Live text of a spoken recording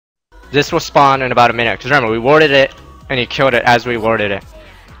This will spawn in about a minute. Because remember, we warded it, and he killed it as we warded it.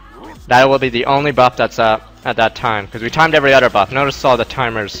 That will be the only buff that's up at that time. Because we timed every other buff. Notice all the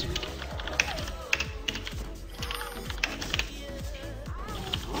timers.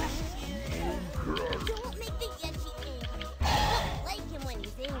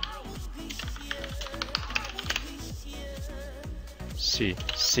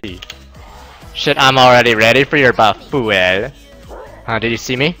 See. Shit, I'm already ready for your buff, Buell. Huh, did you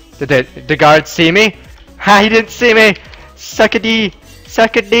see me? Did the guard see me? Ha, he didn't see me! Suck a D!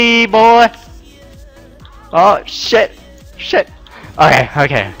 Suck a D, boy! Oh, shit!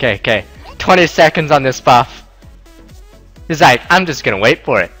 Okay. 20 seconds on this buff. He's like, I'm just gonna wait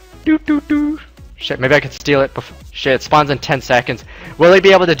for it. Shit, maybe I could steal it before. Shit, it spawns in 10 seconds. Will he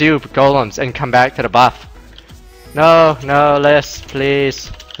be able to do golems and come back to the buff? No, Liz,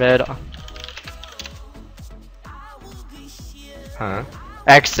 please. Red. Huh?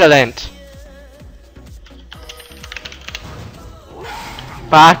 Excellent.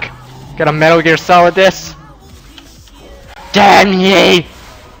 Fuck. Got a Metal Gear Solid this. Damn ye!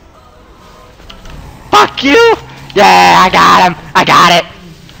 Fuck you! Yeah, I got him! I got it!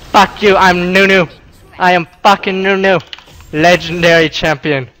 Fuck you, I'm Nunu. I am fucking Nunu. Legendary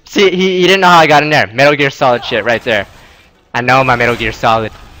champion. See, he didn't know how I got in there. Metal Gear Solid shit right there. I know my Metal Gear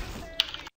Solid.